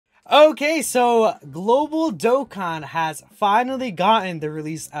Okay, so Global Dokkan has finally gotten the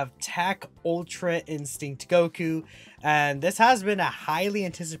release of TEQ Ultra Instinct Goku, and this has been a highly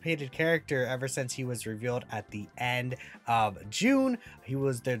anticipated character ever since he was revealed at the end of June. He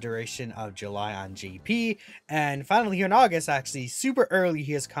was the duration of July on JP, and finally here in August, actually super early,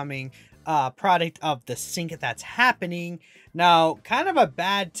 he is coming, product of the sync that's happening. Now, kind of a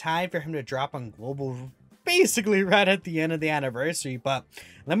bad time for him to drop on Global, basically right at the end of the anniversary, but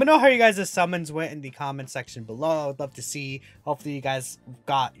let me know how you guys' summons went in the comment section below. I'd love to see. Hopefully you guys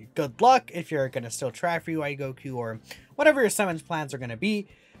got good luck if you're gonna still try for UI Goku or whatever your summons plans are gonna be.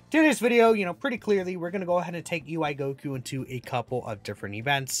 Today's video, pretty clearly we're gonna go ahead and take UI Goku into a couple of different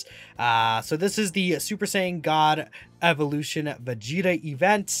events. So this is the Super Saiyan God Evolution Vegeta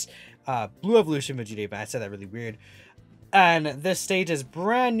event, Blue Evolution Vegeta event. I said that really weird. And this stage is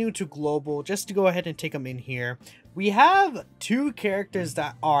brand new to Global. Just to go ahead and take them in here, we have two characters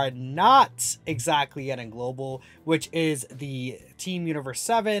that are not exactly yet in Global, which is the Team Universe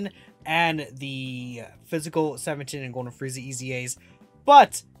 7 and the Physical 17 and Golden Frieza EZAs.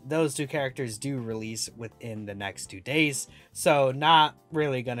 But those two characters do release within the next 2 days, so not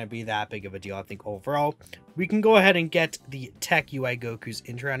really going to be that big of a deal, I think, overall. We can go ahead and get the TEQ UI Goku's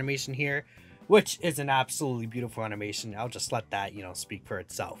intro animation here, which is an absolutely beautiful animation. I'll just let that, speak for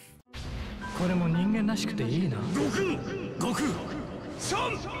itself.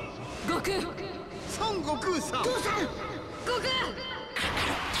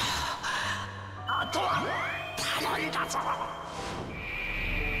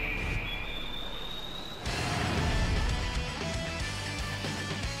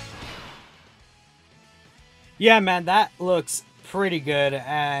 Yeah, man, that looks pretty good,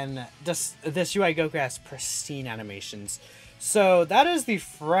 and just this UI Goku has pristine animations. So that is the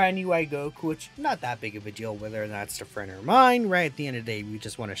friend UI Goku, which not that big of a deal whether that's the friend or mine, right? At the end of the day, we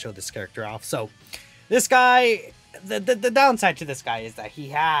just want to show this character off. So this guy, the downside to this guy is that he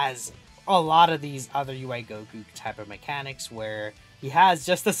has a lot of these other UI Goku type of mechanics where he has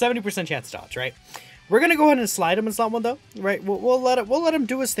just a 70% chance to dodge, right? We're gonna go ahead and slide him in slot 1 though, right? We'll let him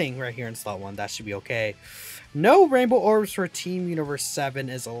do his thing right here in slot 1. That should be okay. No rainbow orbs for Team Universe 7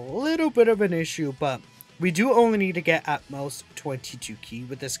 is a little bit of an issue, but we do only need to get at most 22 ki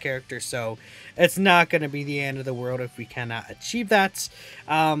with this character, so it's not going to be the end of the world if we cannot achieve that.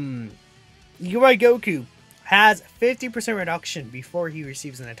 UI Goku has 50% reduction before he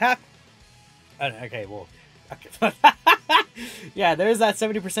receives an attack. Okay, well, okay. Yeah, there's that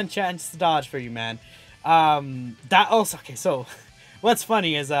 70% chance to dodge for you, man. That also, okay, so what's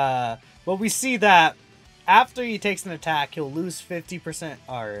funny is, well, we see that after he takes an attack, he'll lose 50%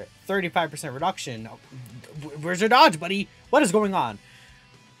 or 35% reduction. Where's your dodge, buddy? What is going on?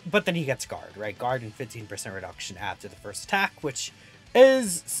 But then he gets guard, right? Guard and 15% reduction after the first attack, which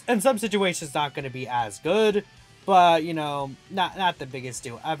is, in some situations, not going to be as good. But, not the biggest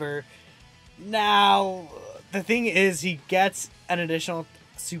deal ever. Now, the thing is, he gets an additional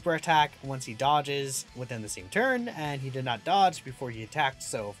super attack once he dodges within the same turn, and he did not dodge before he attacked,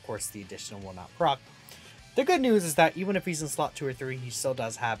 so of course the additional will not proc. The good news is that even if he's in slot 2 or 3, he still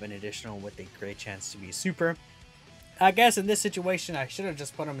does have an additional with a great chance to be a super. I guess in this situation, I should have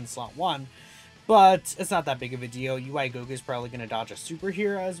just put him in slot 1, but it's not that big of a deal. UI Goku is probably going to dodge a super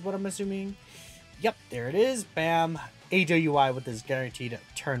here, is what I'm assuming. Yep, there it is. Bam. AJUI with his guaranteed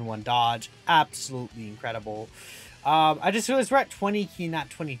turn 1 dodge. Absolutely incredible. I just realized we're at 20 ki, not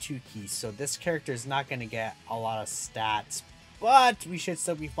 22 ki, so this character is not going to get a lot of stats, but we should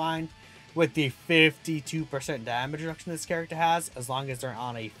still be fine with the 52% damage reduction this character has, as long as they're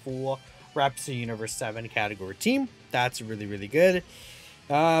on a full Raptor Universe 7 category team. That's really, really good.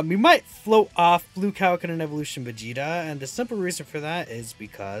 We might float off Blue Kaioken and Evolution Vegeta, and the simple reason for that is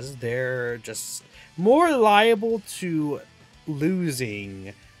because they're just more liable to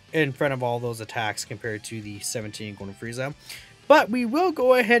losing in front of all those attacks compared to the 17 Golden Frieza. But we will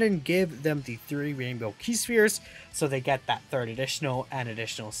go ahead and give them the 3 Rainbow Ki Spheres, so they get that third additional and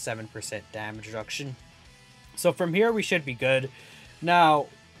additional 7% damage reduction. So from here, we should be good. Now,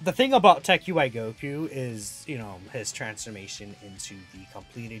 the thing about TEQ UI Goku is, his transformation into the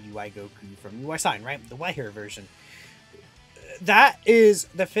completed UI Goku from UI Sign, right? The white hair version. That is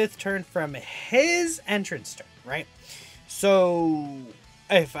the 5th turn from his entrance turn, right? So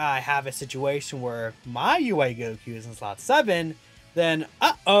if I have a situation where my UI Goku is in slot 7, then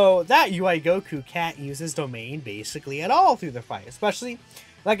that UI Goku can't use his domain basically at all through the fight. Especially,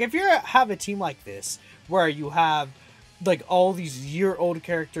 like, if you have a team like this where you have like all these year-old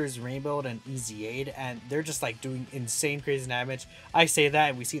characters rainbowed and EZA'd, and they're just like doing insane crazy damage. I say that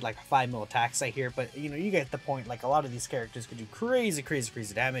and we see like 5 mil attacks I hear, but you know, you get the point. Like a lot of these characters could do crazy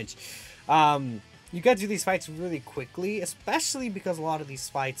damage. You gotta do these fights really quickly, especially because a lot of these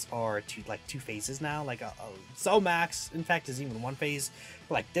fights are two phases now. Like Max, in fact, is even 1 phase.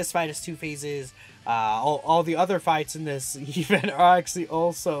 But, like this fight is 2 phases. All the other fights in this event are actually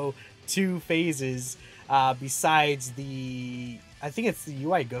also 2 phases. Besides the, I think it's the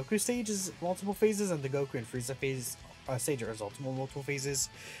UI Goku stage is multiple phases, and the Goku and Frieza phase stage are multiple phases.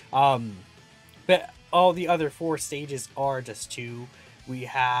 But all the other 4 stages are just 2. We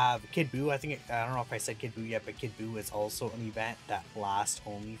have Kid Buu. I don't know if I said Kid Buu yet, but Kid Buu is also an event that lasts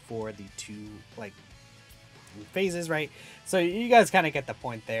only for the 2 like phases, right? So you guys kind of get the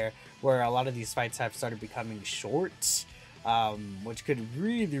point there, where a lot of these fights have started becoming short. Which could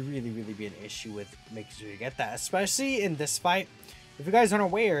really be an issue with making sure you get that, especially in this fight. If you guys aren't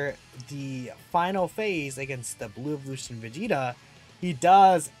aware, the final phase against the Blue Evolution Vegeta, he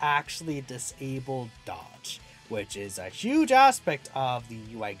does actually disable dodge, which is a huge aspect of the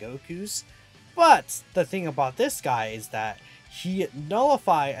UI Gokus. But the thing about this guy is that he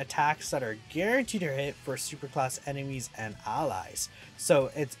nullify attacks that are guaranteed to hit for superclass enemies and allies.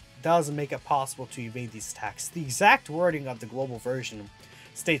 So it does make it possible to evade these attacks. The exact wording of the global version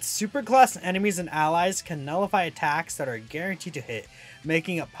states superclass enemies and allies can nullify attacks that are guaranteed to hit,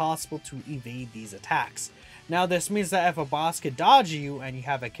 making it possible to evade these attacks. Now this means that if a boss could dodge you and you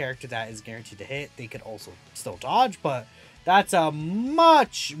have a character that is guaranteed to hit, they could also still dodge, but that's a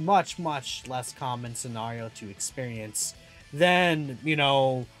much less common scenario to experience than, you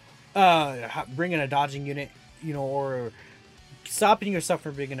know, bringing a dodging unit, you know, or stopping yourself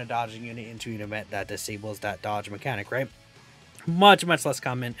from bringing a dodging unit into an event that disables that dodge mechanic, right? Much less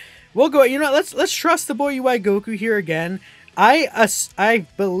common. We'll go, you know, let's trust the boy UI Goku here again. I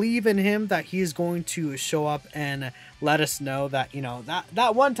believe in him that he's going to show up and let us know that, you know,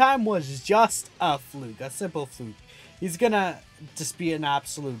 that one time was just a fluke, a simple fluke. He's gonna just be an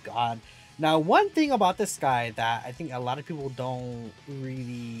absolute god. Now, one thing about this guy that I think a lot of people don't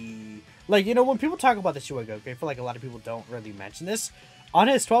really like, you know, when people talk about the UI Goku, I feel like a lot of people don't really mention this. On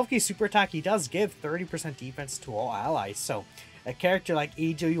his 12k super attack, he does give 30% defense to all allies. So a character like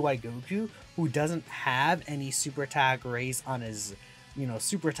Age UI Goku, who doesn't have any super attack raise on his, you know,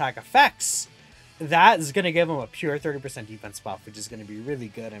 super attack effects, that is going to give him a pure 30% defense buff, which is going to be really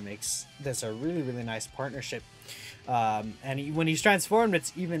good and makes this a really nice partnership. And when he's transformed,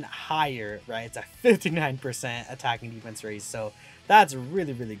 it's even higher, right? It's a 59% attacking defense raise, so that's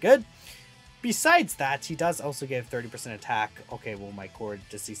really good. Besides that, he does also give 30% attack. Okay, well, my cord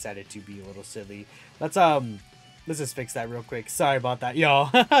just decided to be a little silly. Let's just fix that real quick. Sorry about that,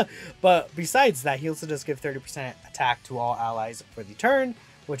 y'all. But besides that, he also does give 30% attack to all allies for the turn,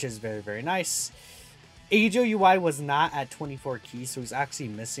 which is very nice. Ajo UI was not at 24 keys, so he's actually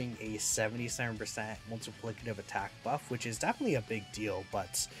missing a 77% multiplicative attack buff, which is definitely a big deal,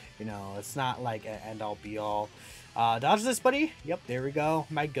 but, you know, it's not like an end-all be-all. Dodge this, buddy. Yep, there we go.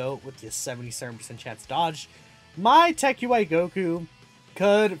 My GOAT with the 77% chance to dodge. My TEQ UI Goku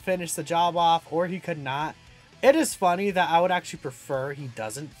could finish the job off, or he could not. It is funny that I would actually prefer he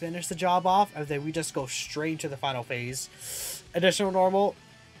doesn't finish the job off, and then we just go straight to the final phase. Additional normal.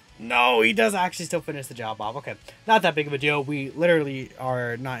 No, he does actually still finish the job off. Okay, not that big of a deal. We literally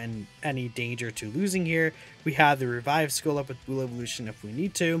are not in any danger to losing here. We have the revive skill up with Blue Evolution if we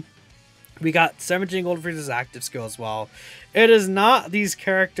need to. We got 17 Golden Frieza's active skill as well. It is not these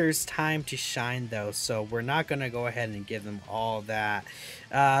characters' time to shine though, so we're not going to go ahead and give them all that.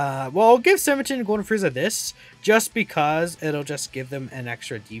 Well, I'll give 17 Golden Frieza this, just because it'll just give them an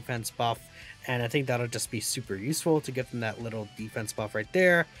extra defense buff. And I think that'll just be super useful to give them that little defense buff right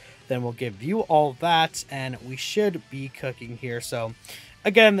there. Then we'll give you all that, and we should be cooking here. So,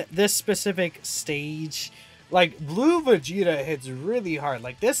 again, this specific stage, like, Blue Vegeta hits really hard.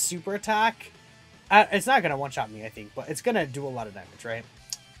 Like, this super attack, it's not going to one-shot me, I think, but it's going to do a lot of damage, right?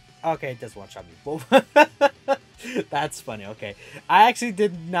 Okay, it does one-shot me. That's funny, okay. I actually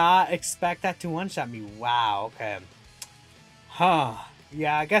did not expect that to one-shot me. Wow, okay. Huh.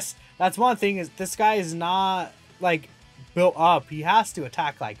 Yeah, I guess that's one thing, is this guy is not, like, built up. He has to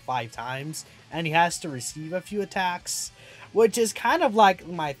attack, like, 5 times, and he has to receive a few attacks, which is kind of like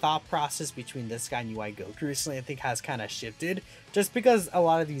my thought process between this guy and UI Goku recently, I think, has kind of shifted. Just because a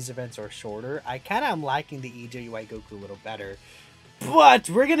lot of these events are shorter, I kind of am liking the EJ UI Goku a little better. But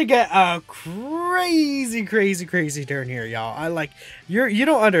we're gonna get a crazy turn here, y'all. You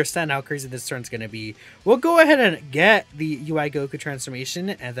don't understand how crazy this turn's gonna be. We'll go ahead and get the UI Goku transformation,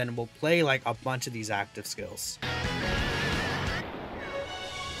 and then we'll play like a bunch of these active skills.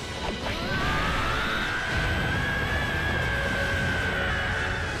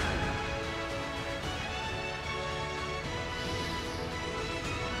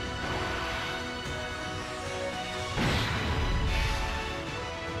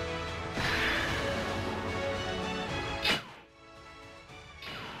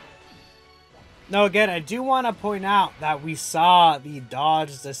 Now again, I do want to point out that we saw the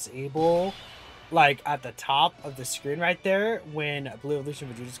dodge disable like at the top of the screen right there when Blue Evolution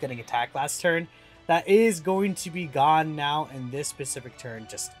Vegeta's getting attacked last turn. That is going to be gone now in this specific turn.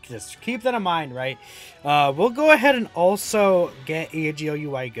 Just keep that in mind, right? We'll go ahead and also get AGO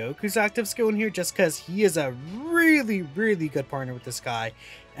UI Goku's active skill in here just because he is a really good partner with this guy.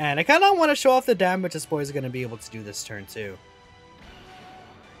 And I kind of want to show off the damage this boy is going to be able to do this turn too.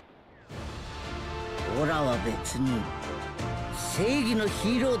 オラは別に正義の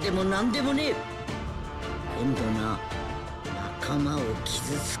ヒーローでもなんでもねえ。今度な仲間を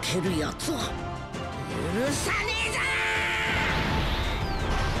傷つけるやつは許さねえぞ。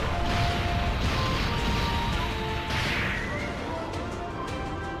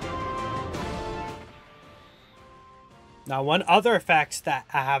 Now, one other effect that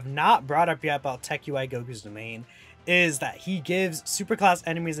I have not brought up yet about TEQ UI Goku's domain is that he gives superclass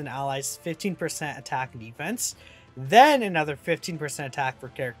enemies and allies 15% attack and defense, then another 15% attack for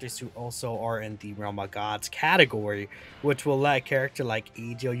characters who also are in the Realm of Gods category, which will let a character like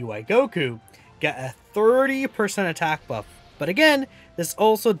AGO UI Goku get a 30% attack buff. But again, this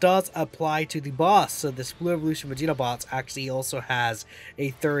also does apply to the boss, so this Blue Evolution Vegeta boss actually also has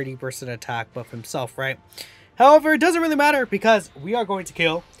a 30% attack buff himself, right? However, it doesn't really matter because we are going to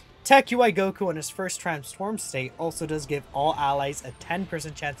kill TEQ UI Goku in his first transform state. Also does give all allies a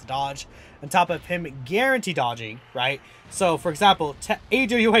 10% chance to dodge on top of him guarantee dodging, right? So, for example,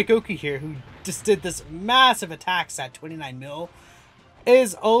 AGO UI Goku here, who just did this massive attacks at 29 mil,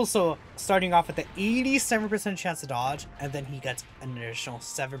 is also starting off with the 87% chance to dodge, and then he gets an additional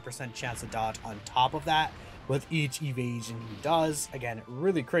 7% chance to dodge on top of that with each evasion he does. Again,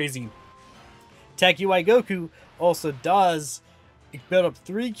 really crazy. TEQ UI Goku also does build up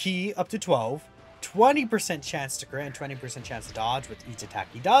 3 ki up to 12, 20% chance to crit and 20% chance to dodge with each attack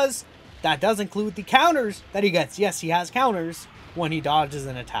he does. That does include the counters that he gets. Yes, he has counters when he dodges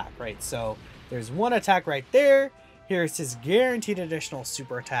an attack, right? So there's one attack right there. Here's his guaranteed additional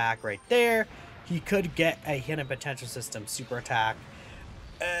super attack right there. He could get a hidden potential system super attack.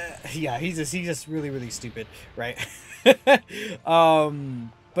 Yeah, he's just really stupid, right?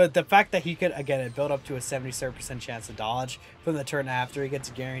 But the fact that he could, again, build up to a 77% chance to dodge from the turn after he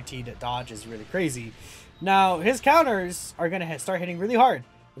gets guaranteed dodge is really crazy. Now, his counters are going to start hitting really hard.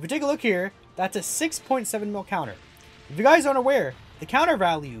 If we take a look here, that's a 6.7 mil counter. If you guys aren't aware, the counter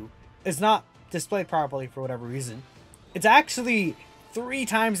value is not displayed properly for whatever reason. It's actually 3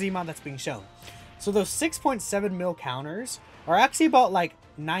 times the amount that's being shown. So those 6.7 mil counters are actually about like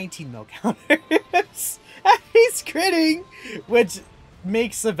 19 mil counters. And he's critting, which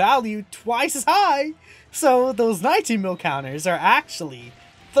makes the value twice as high. So those 19 mil counters are actually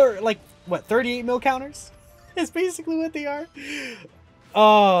 38 mil counters is basically what they are.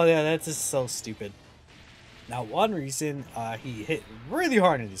 Oh yeah, that's just so stupid. Now, one reason he hit really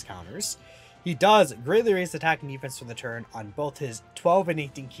hard in these counters, he does greatly raise attack and defense for the turn on both his 12 and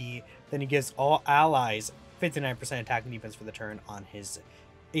 18 ki. Then he gives all allies 59% attack and defense for the turn on his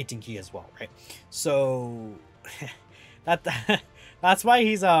 18 ki as well, right? So that's why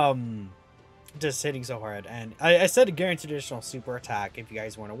he's just hitting so hard. And I said a guaranteed additional super attack, if you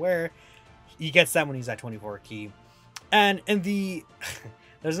guys weren't aware. He gets that when he's at 24 ki. And in the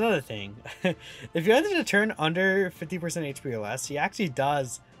there's another thing. If you enter the turn under 50% HP or less, he actually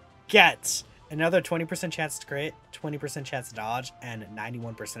does get another 20% chance to crit, 20% chance to dodge, and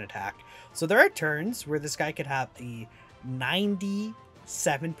 91% attack. So there are turns where this guy could have a 97%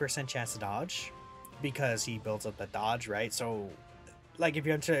 chance to dodge because he builds up that dodge, right? So like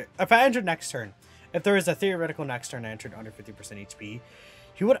if I entered next turn, if there was a theoretical next turn I entered under 50% HP,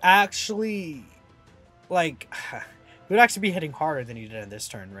 he would actually be hitting harder than he did in this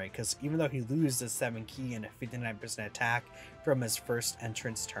turn, right? Because even though he loses 7 ki and a 59% attack from his first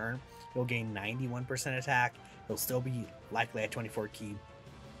entrance turn, he'll gain 91% attack. He'll still be likely at 24 ki.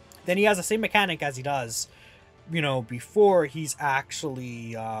 Then he has the same mechanic as he does, you know, before he's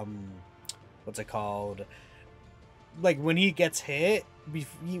actually what's it called? Like when he gets hit,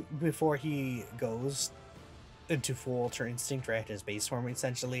 before he goes into full Ultra Instinct, right? His base form,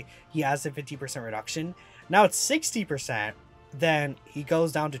 essentially. He has a 50% reduction. Now it's 60%. Then he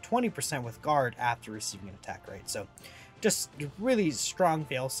goes down to 20% with guard after receiving an attack, right? So just really strong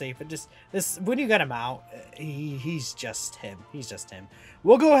failsafe. And just this, when you get him out, he's just him. He's just him.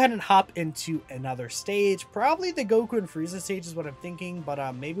 We'll go ahead and hop into another stage. Probably the Goku and Frieza stage is what I'm thinking,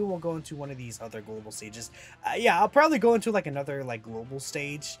 but maybe we'll go into one of these other global stages. Yeah, I'll probably go into like another like global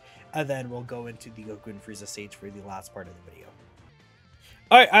stage, and then we'll go into the Goku and Frieza stage for the last part of the video.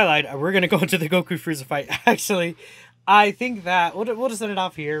 Alright, I lied. We're gonna go into the Goku Frieza fight. Actually, I think that we'll just end it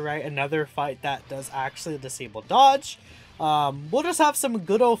off here, right? Another fight that does actually disable dodge. We'll just have some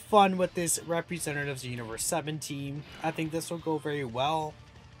good old fun with this Representatives of Universe 7 team. I think this will go very well.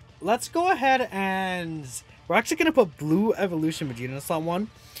 Let's go ahead and we're actually going to put Blue Evolution Vegeta in slot 1.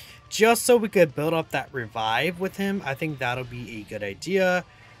 Just so we could build up that revive with him. I think that'll be a good idea.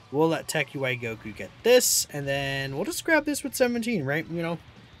 We'll let TEQ UI Goku get this. And then we'll just grab this with 17, right? You know,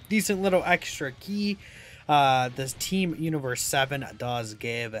 decent little extra key. This Team Universe 7 does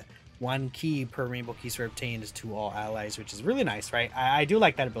give 1 key per Rainbow Key Sword obtained to all allies, which is really nice, right? I do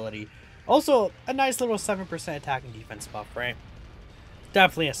like that ability. Also, a nice little 7% attack and defense buff, right?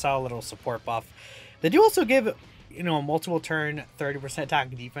 Definitely a solid little support buff. They do also give, you know, multiple turn 30% attack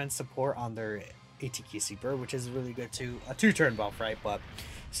and defense support on their TEQ Super, which is really good too. A 2-turn buff, right? But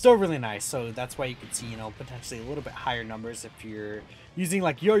still really nice. So that's why you can see, you know, potentially a little bit higher numbers if you're using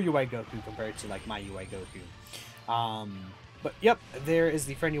like your UI Goku compared to like my UI Goku. But yep, there is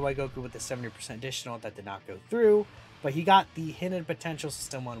the friend UI Goku with the 70% additional that did not go through, but he got the hidden potential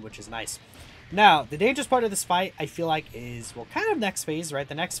system one, which is nice. Now, the dangerous part of this fight, I feel like, is, well, kind of next phase, right?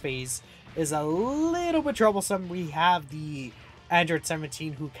 The next phase is a little bit troublesome. We have the Android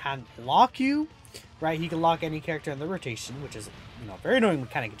 17 who can lock you, right? He can lock any character in the rotation, which is, you know, very annoying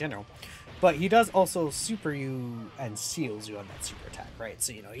mechanic in general. But he does also super you and seals you on that super attack, right?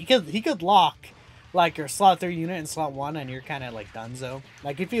 So, you know, he could lock like your slot 3 unit in slot 1 and you're kind of like donezo.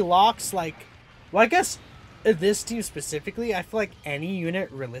 Like if he locks like, well, I guess this team specifically, I feel like any unit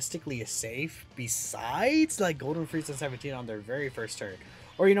realistically is safe besides like Golden Frieza 17 on their very first turn.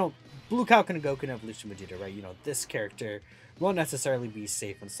 Or, you know, Blue Cow and Goku and Evolution Vegeta, right? You know, this character won't necessarily be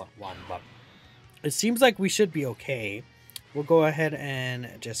safe in slot 1, but it seems like we should be okay. We'll go ahead and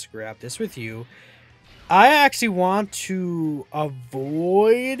just grab this with you. I actually want to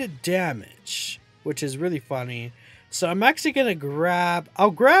avoid damage, which is really funny. So I'm actually gonna grab, I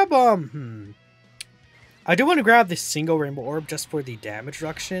do want to grab this single rainbow orb just for the damage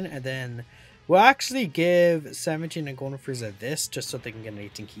reduction, and then we'll actually give 17 and Golden Frieza this just so they can get an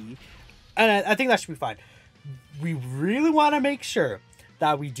 18 key. And I think that should be fine. We really want to make sure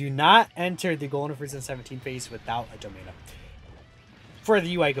that we do not enter the Golden Frieza 17 phase without a domain up for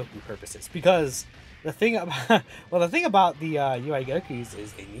the UI Goku purposes, because the thing about the UI Gokus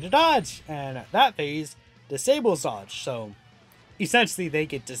is they need to dodge, and that phase disables dodge. So essentially, they'll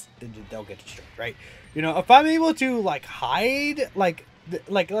get destroyed, right? You know, if I'm able to like hide, like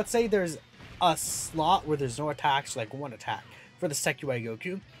let's say there's a slot where there's no attacks, like 1 attack for the TEQ UI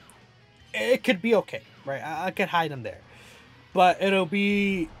Goku, it could be okay, right? I could hide them there. But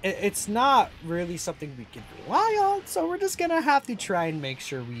it's not really something we can rely on, so we're just gonna have to try and make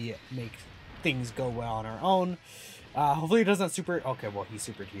sure we make things go well on our own. Hopefully it doesn't super, okay, well, he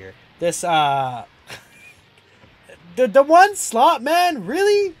supered here. This, the one slot, man,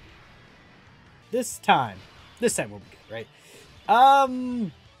 really? This time will be good, right?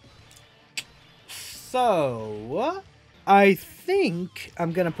 So, I think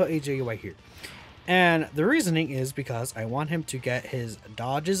I'm gonna put AJUI here. And the reasoning is because I want him to get his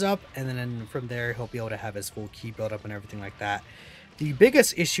dodges up, and then from there he'll be able to have his full key build up and everything like that. The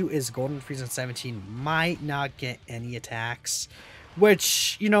biggest issue is Golden Frieza 17 might not get any attacks,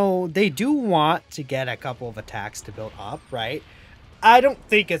 which, you know, they do want to get a couple of attacks to build up, right? I don't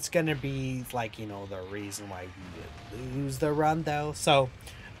think it's going to be, like, you know, the reason why we would lose the run, though. So,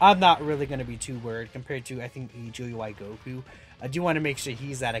 I'm not really going to be too worried compared to, I think, AJUI Goku. I do want to make sure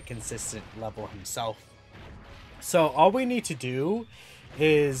he's at a consistent level himself. So, all we need to do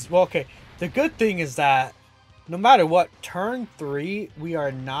is, well, okay, the good thing is that no matter what, turn 3, we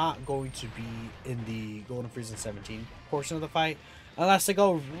are not going to be in the Golden Frieza 17 portion of the fight. Unless they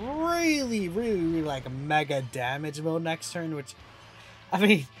go really, really like mega damage mode next turn, which, I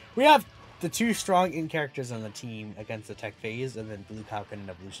mean, we have the 2 strong in characters on the team against the TEQ phase, and then Blue Falcon and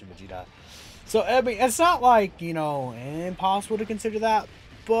Evolution Vegeta. So, I mean, it's not like, you know, impossible to consider that,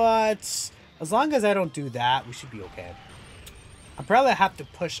 but as long as I don't do that, we should be okay. I'll probably have to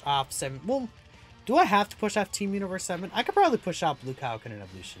push off 7. Well, do I have to push off Team Universe 7? I could probably push off Blue Falcon and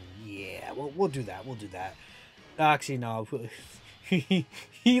Evolution. Yeah, we'll do that. We'll do that. Actually, no.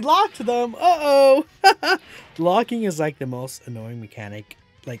 He locked them. Uh-oh. Locking is like the most annoying mechanic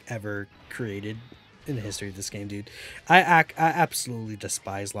like ever created in the history of this game, dude. I absolutely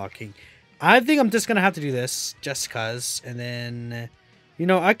despise locking. I think I'm just gonna have to do this just cause, and then, you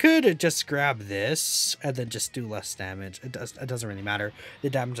know, I could just grab this and then just do less damage. It doesn't really matter the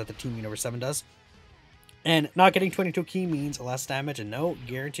damage that the Team Universe 7 does. And not getting 22 key means less damage and no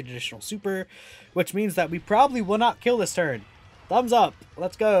guaranteed additional super, which means that we probably will not kill this turn. Thumbs up.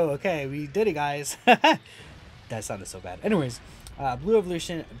 Let's go. Okay, we did it, guys. That sounded so bad. Anyways, Blue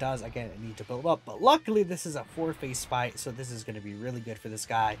Evolution does, again, need to build up. But luckily, this is a 4-phase fight, so this is going to be really good for this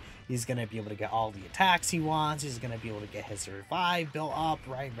guy. He's going to be able to get all the attacks he wants. He's going to be able to get his revive built up,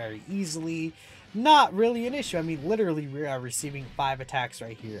 right, very easily. Not really an issue. I mean, literally, we are receiving 5 attacks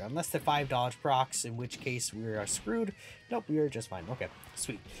right here. Unless the 5 dodge procs, in which case we are screwed. Nope, we are just fine. Okay,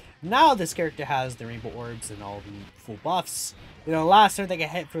 sweet. Now this character has the rainbow orbs and all the full buffs. You know, last turn they get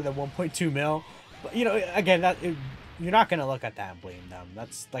hit for the 1.2 mil. But, you know, again, you're not gonna look at that and blame them.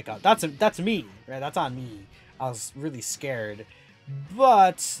 That's like that's me, right? That's on me. I was really scared.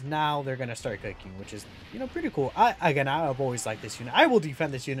 But now they're gonna start cooking, which is, you know, pretty cool. I've always liked this unit. I will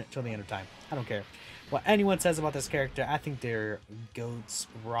defend this unit till the end of time. I don't care what anyone says about this character. I think they're goats,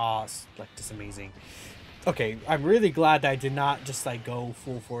 raw, like just amazing. Okay, I'm really glad that I did not just like go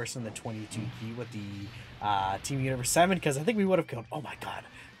full force on the 22P with the Team Universe 7, because I think we would have killed. Oh my god.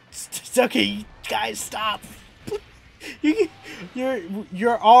 Okay, guys, stop.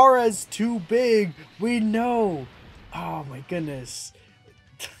 Your aura's too big. We know. Oh my goodness.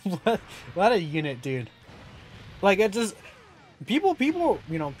 What a unit, dude. Like, it just people,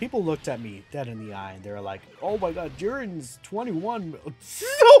 you know, people looked at me dead in the eye and they were like, oh my god, Durin's 21.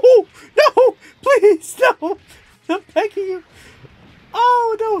 No, please, no. I'm begging you.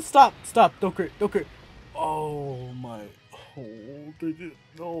 Oh no, stop, don't crit. Oh my, oh,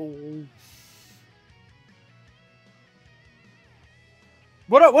 no.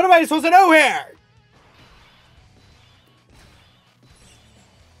 What am I supposed to know here?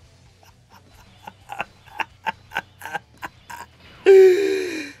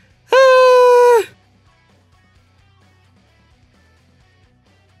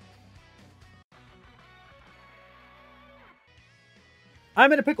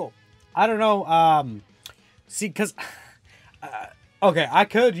 I'm in a pickle. I don't know. See, because okay, I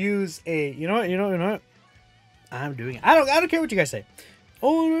could use a. You know what? I'm doing it. I don't care what you guys say.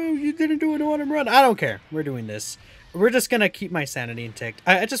 Oh no, you didn't do it on a run. I don't care. We're doing this. We're just gonna keep my sanity intact.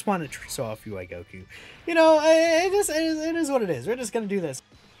 I just want to show off UI Goku. You know, it is what it is. We're just gonna do this.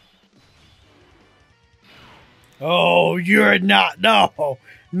 Oh, you're not. No.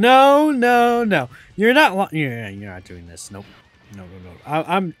 You're not. You're not doing this. Nope. No.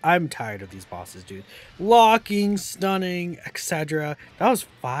 I'm tired of these bosses, dude. Locking, stunning, etc. That was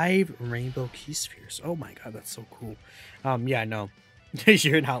 5 rainbow key spheres. Oh my god, that's so cool. Yeah, no.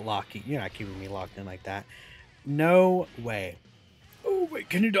 You're not locking. You're not keeping me locked in like that. No way. Oh wait,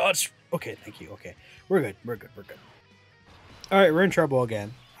 can you dodge? Okay, thank you. Okay, we're good. All right, we're in trouble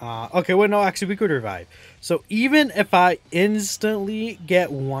again. Okay, well, no, actually, we could revive. So even if I instantly get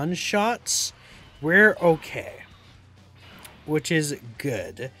 1-shots, we're okay. Which is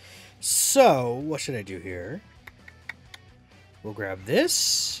good. So, what should I do here? We'll grab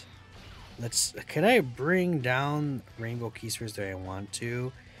this. Can I bring down rainbow key spheres that I want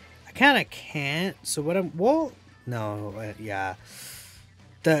to? I kind of can't. So yeah.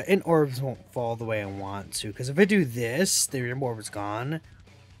 The in orbs won't fall the way I want to. Because if I do this, the rainbow orb is gone.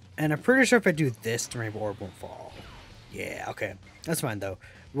 And I'm pretty sure if I do this, the rainbow orb won't fall. Yeah, okay. That's fine, though.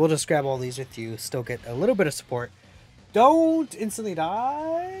 We'll just grab all these with you. Still get a little bit of support. Don't instantly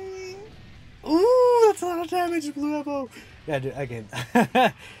die. Ooh, that's a lot of damage, Blue Evo. Yeah, dude, again,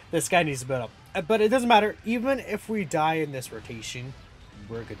 this guy needs to build up. But it doesn't matter. Even if we die in this rotation,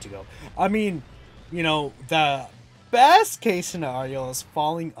 we're good to go. I mean, you know, the best case scenario is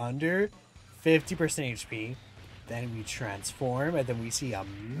falling under 50% HP. Then we transform, and then we see a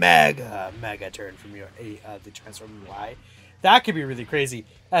mega turn from the transform UI. That could be really crazy.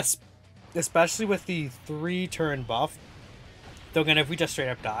 Especially with the 3-turn buff. Though again, if we just straight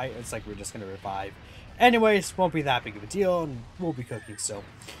up die, it's like we're just gonna revive. Anyways, won't be that big of a deal, and we'll be cooking. So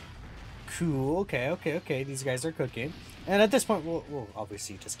cool. Okay. These guys are cooking, and at this point, we'll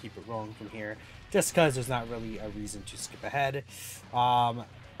obviously just keep it rolling from here, just because there's not really a reason to skip ahead.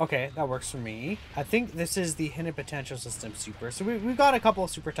 Okay, that works for me. I think this is the hidden potential system super. So we've got a couple of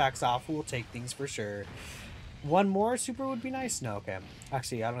super attacks off. We'll take things for sure. One more super would be nice. No, okay.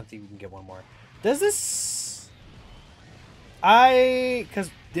 Actually, I don't think we can get one more. Does this? Because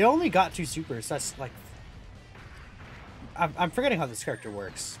they only got 2 supers. That's like I'm forgetting how this character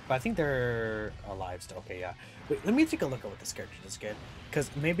works, but I think they're alive still. Okay, yeah. Wait, let me take a look at what this character does good, because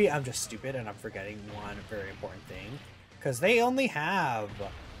maybe I'm just stupid and I'm forgetting one very important thing. Because they only have,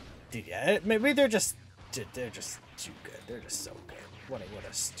 dude, yeah, maybe they're just too good. They're just so good. What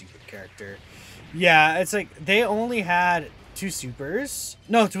a stupid character. Yeah, it's like they only had 2 supers.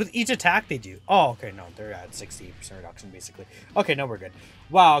 No, it's with each attack they do. Oh, okay, no, they're at 60% reduction basically. Okay, no, we're good.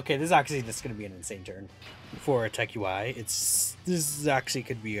 Wow, okay, this is gonna be an insane turn for a TEQ UI. This actually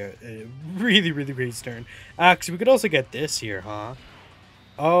could be a really great turn. Actually, we could also get this here, huh?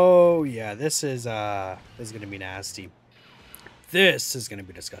 Oh yeah, this is gonna be nasty. This is gonna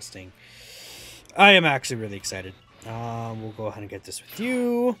be disgusting. I am actually really excited. We'll go ahead and get this with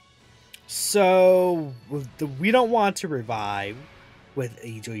you. So we don't want to revive with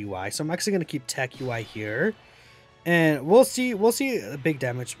Angel UI, so I'm actually gonna keep TEQ UI here, and we'll see a big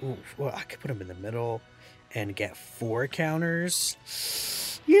damage. Ooh, well, I could put him in the middle and get 4 counters.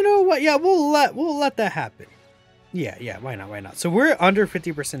 You know what? Yeah, we'll let that happen. Yeah, why not? So we're under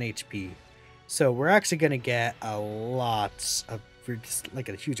 50% HP, so we're actually gonna get a lot of, just like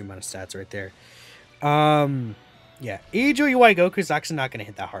a huge amount of stats right there. Yeah, Angel UI Goku is actually not gonna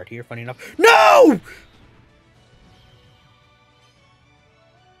hit that hard here, funny enough. No!